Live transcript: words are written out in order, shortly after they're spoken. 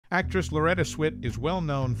Actress Loretta Swit is well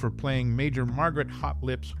known for playing Major Margaret Hot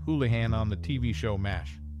Lips Houlihan on the TV show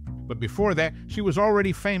MASH. But before that, she was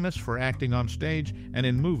already famous for acting on stage and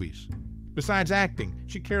in movies. Besides acting,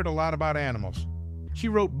 she cared a lot about animals. She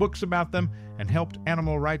wrote books about them and helped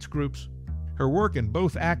animal rights groups. Her work in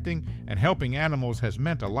both acting and helping animals has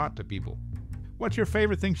meant a lot to people. What's your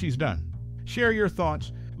favorite thing she's done? Share your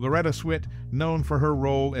thoughts. Loretta Swit, known for her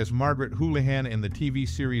role as Margaret Houlihan in the TV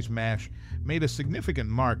series MASH, made a significant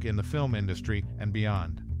mark in the film industry and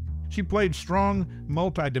beyond. She played strong,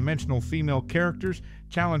 multi-dimensional female characters,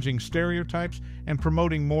 challenging stereotypes and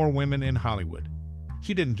promoting more women in Hollywood.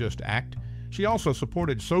 She didn't just act, she also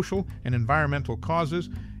supported social and environmental causes,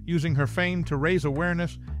 using her fame to raise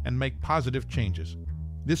awareness and make positive changes.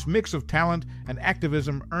 This mix of talent and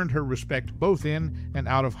activism earned her respect both in and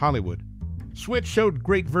out of Hollywood. Swit showed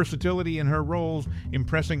great versatility in her roles,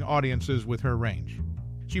 impressing audiences with her range.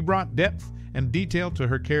 She brought depth and detail to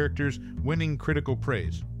her characters, winning critical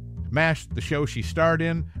praise. MASH, the show she starred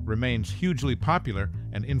in, remains hugely popular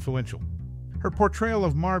and influential. Her portrayal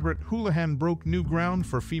of Margaret Houlihan broke new ground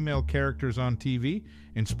for female characters on TV,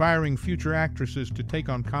 inspiring future actresses to take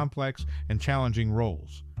on complex and challenging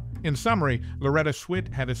roles. In summary, Loretta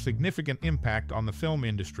Swit had a significant impact on the film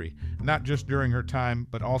industry, not just during her time,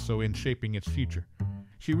 but also in shaping its future.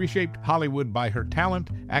 She reshaped Hollywood by her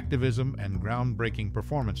talent, activism, and groundbreaking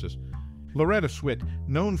performances. Loretta Swit,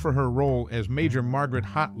 known for her role as Major Margaret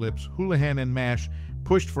Hot Lips Houlihan in MASH,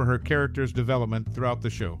 pushed for her character's development throughout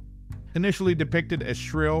the show. Initially depicted as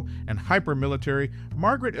shrill and hyper-military,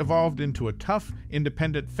 Margaret evolved into a tough,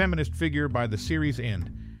 independent feminist figure by the series'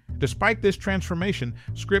 end. Despite this transformation,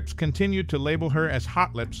 scripts continued to label her as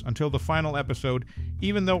Hot Lips until the final episode,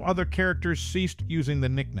 even though other characters ceased using the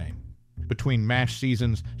nickname. Between MASH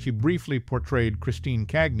seasons, she briefly portrayed Christine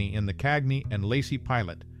Cagney in the Cagney and Lacey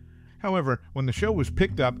pilot. However, when the show was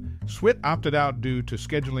picked up, Swit opted out due to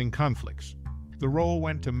scheduling conflicts. The role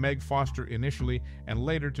went to Meg Foster initially and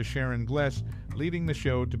later to Sharon Gless, leading the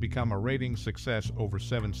show to become a ratings success over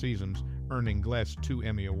 7 seasons, earning Gless 2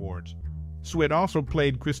 Emmy Awards. Swit also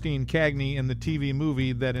played Christine Cagney in the TV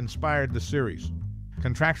movie that inspired the series.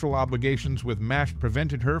 Contractual obligations with MASH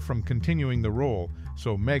prevented her from continuing the role,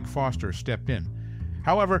 so Meg Foster stepped in.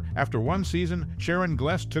 However, after 1 season, Sharon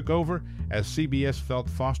Gless took over, as CBS felt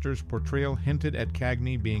Foster's portrayal hinted at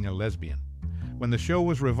Cagney being a lesbian. When the show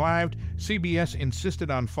was revived, CBS insisted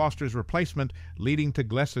on Foster's replacement, leading to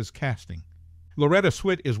Gless's casting. Loretta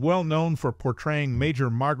Swit is well known for portraying Major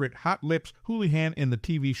Margaret Hot Lips Houlihan in the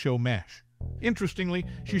TV show MASH. Interestingly,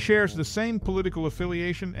 she shares the same political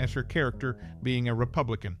affiliation as her character, being a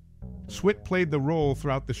Republican. Swit played the role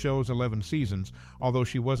throughout the show's 11 seasons, although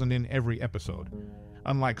she wasn't in every episode.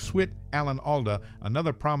 Unlike Swit, Alan Alda,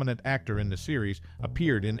 another prominent actor in the series,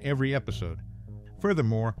 appeared in every episode.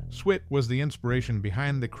 Furthermore, Swit was the inspiration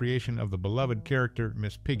behind the creation of the beloved character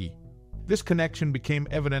Miss Piggy. This connection became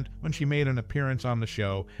evident when she made an appearance on the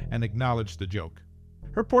show and acknowledged the joke.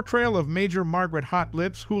 Her portrayal of Major Margaret Hot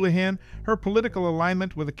Lips Houlihan, her political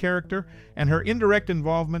alignment with the character, and her indirect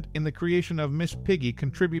involvement in the creation of Miss Piggy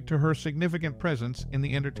contribute to her significant presence in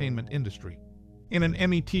the entertainment industry. In an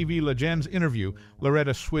Emmy TV Legends interview,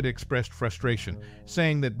 Loretta Swit expressed frustration,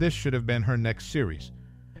 saying that this should have been her next series.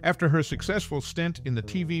 After her successful stint in the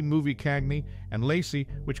TV movie Cagney and Lacey,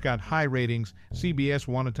 which got high ratings, CBS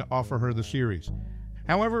wanted to offer her the series.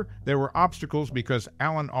 However, there were obstacles because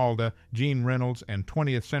Alan Alda, Gene Reynolds, and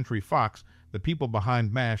 20th Century Fox, the people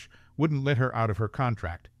behind MASH, wouldn't let her out of her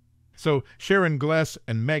contract. So Sharon Gless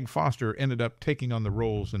and Meg Foster ended up taking on the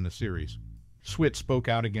roles in the series. Swit spoke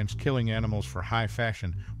out against killing animals for high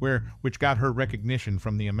fashion, which got her recognition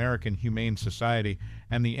from the American Humane Society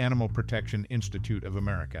and the Animal Protection Institute of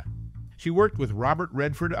America. She worked with Robert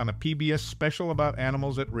Redford on a PBS special about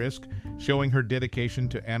animals at risk, showing her dedication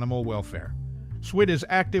to animal welfare. Swit is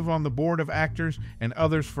active on the board of actors and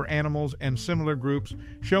others for animals and similar groups,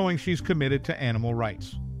 showing she's committed to animal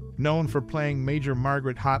rights. Known for playing Major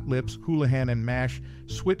Margaret Hot Lips Houlihan in MASH,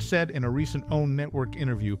 Swit said in a recent OWN Network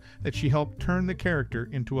interview that she helped turn the character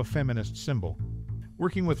into a feminist symbol.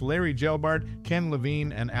 Working with Larry Gelbart, Ken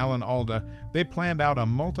Levine, and Alan Alda, they planned out a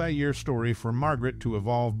multi-year story for Margaret to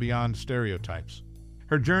evolve beyond stereotypes.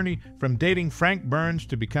 Her journey from dating Frank Burns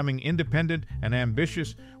to becoming independent and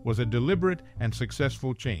ambitious was a deliberate and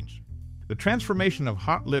successful change. The transformation of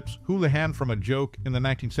Hot Lips Houlihan from a joke in the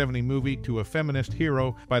 1970 movie to a feminist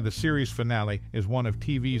hero by the series finale is one of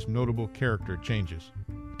TV's notable character changes.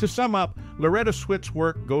 To sum up, Loretta Swit's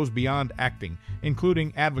work goes beyond acting,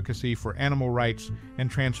 including advocacy for animal rights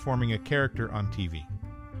and transforming a character on TV.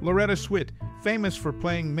 Loretta Swit, famous for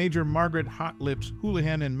playing Major Margaret Hot Lips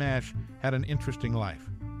Houlihan in MASH, had an interesting life.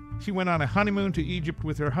 She went on a honeymoon to Egypt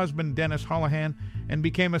with her husband Dennis Holohan and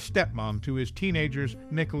became a stepmom to his teenagers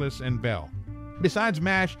Nicholas and Belle. Besides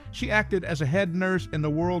MASH, she acted as a head nurse in the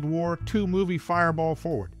World War II movie Fireball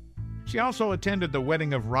Forward. She also attended the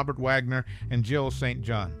wedding of Robert Wagner and Jill St.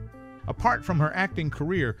 John. Apart from her acting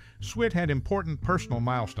career, Swit had important personal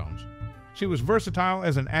milestones. She was versatile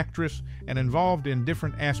as an actress and involved in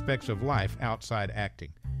different aspects of life outside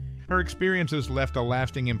acting. Her experiences left a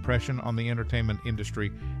lasting impression on the entertainment industry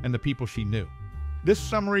and the people she knew. This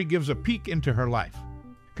summary gives a peek into her life.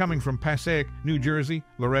 Coming from Passaic, New Jersey,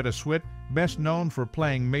 Loretta Swit, best known for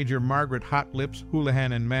playing Major Margaret Hot Lips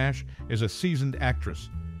Houlihan in MASH, is a seasoned actress.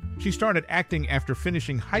 She started acting after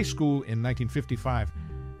finishing high school in 1955.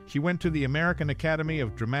 She went to the American Academy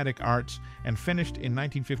of Dramatic Arts and finished in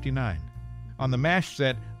 1959. On the MASH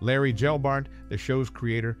set, Larry Gelbart, the show's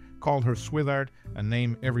creator, called her Swithart, a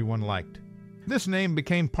name everyone liked. This name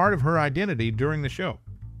became part of her identity during the show.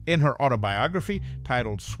 In her autobiography,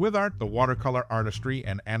 titled Swithart, The Watercolor Artistry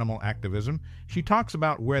and Animal Activism, she talks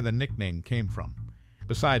about where the nickname came from.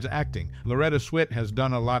 Besides acting, Loretta Swit has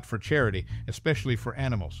done a lot for charity, especially for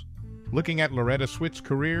animals. Looking at Loretta Swit's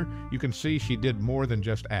career, you can see she did more than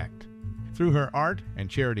just act. Through her art and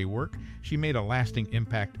charity work, she made a lasting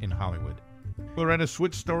impact in Hollywood. Loretta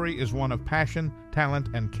Swit's story is one of passion, talent,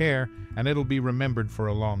 and care, and it'll be remembered for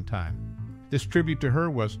a long time. This tribute to her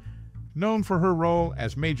was known for her role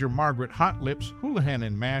as Major Margaret Hot Lips Houlihan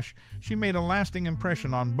in MASH. She made a lasting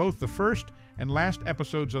impression on both the first and last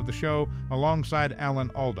episodes of the show alongside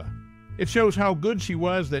Alan Alda. It shows how good she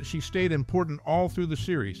was that she stayed important all through the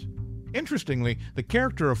series. Interestingly, the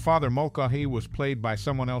character of Father Mulcahy was played by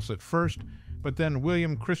someone else at first, but then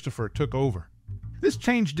William Christopher took over. This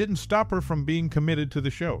change didn't stop her from being committed to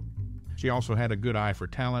the show. She also had a good eye for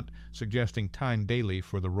talent, suggesting Tyne Daly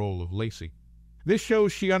for the role of Lacey. This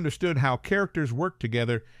shows she understood how characters work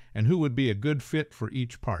together and who would be a good fit for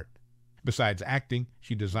each part. Besides acting,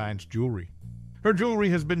 she designs jewelry. Her jewelry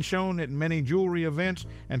has been shown at many jewelry events,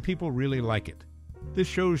 and people really like it. This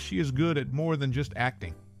shows she is good at more than just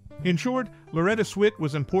acting. In short, Loretta Swit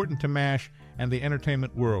was important to MASH and the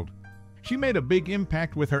entertainment world. She made a big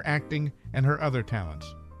impact with her acting and her other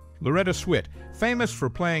talents. Loretta Swit, famous for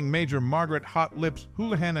playing Major Margaret Hot Lips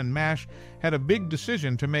Houlihan in MASH, had a big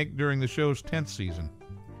decision to make during the show's 10th season.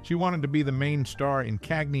 She wanted to be the main star in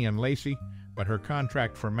Cagney and Lacey, but her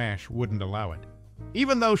contract for MASH wouldn't allow it.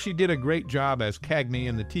 Even though she did a great job as Cagney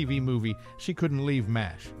in the TV movie, she couldn't leave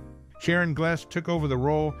MASH. Sharon Gless took over the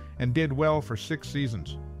role and did well for 6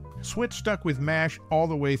 seasons. Swit stuck with MASH all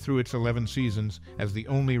the way through its 11 seasons as the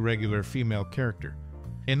only regular female character.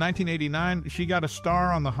 In 1989, she got a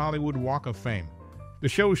star on the Hollywood Walk of Fame. The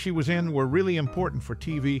shows she was in were really important for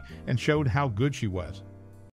TV and showed how good she was.